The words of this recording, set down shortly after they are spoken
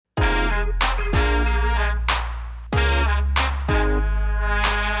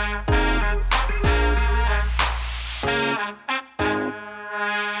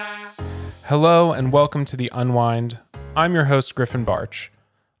Hello and welcome to The Unwind. I'm your host, Griffin Barch.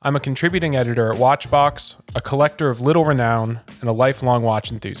 I'm a contributing editor at Watchbox, a collector of little renown, and a lifelong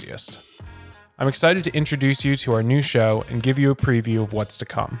watch enthusiast. I'm excited to introduce you to our new show and give you a preview of what's to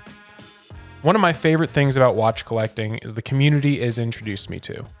come. One of my favorite things about watch collecting is the community it has introduced me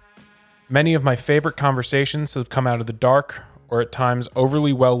to. Many of my favorite conversations have come out of the dark, or at times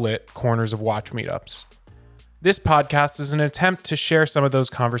overly well-lit, corners of watch meetups. This podcast is an attempt to share some of those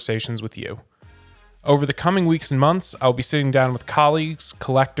conversations with you. Over the coming weeks and months, I'll be sitting down with colleagues,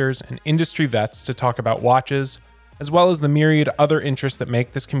 collectors, and industry vets to talk about watches, as well as the myriad other interests that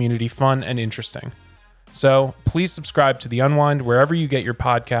make this community fun and interesting. So please subscribe to The Unwind wherever you get your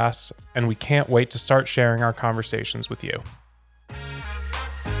podcasts, and we can't wait to start sharing our conversations with you.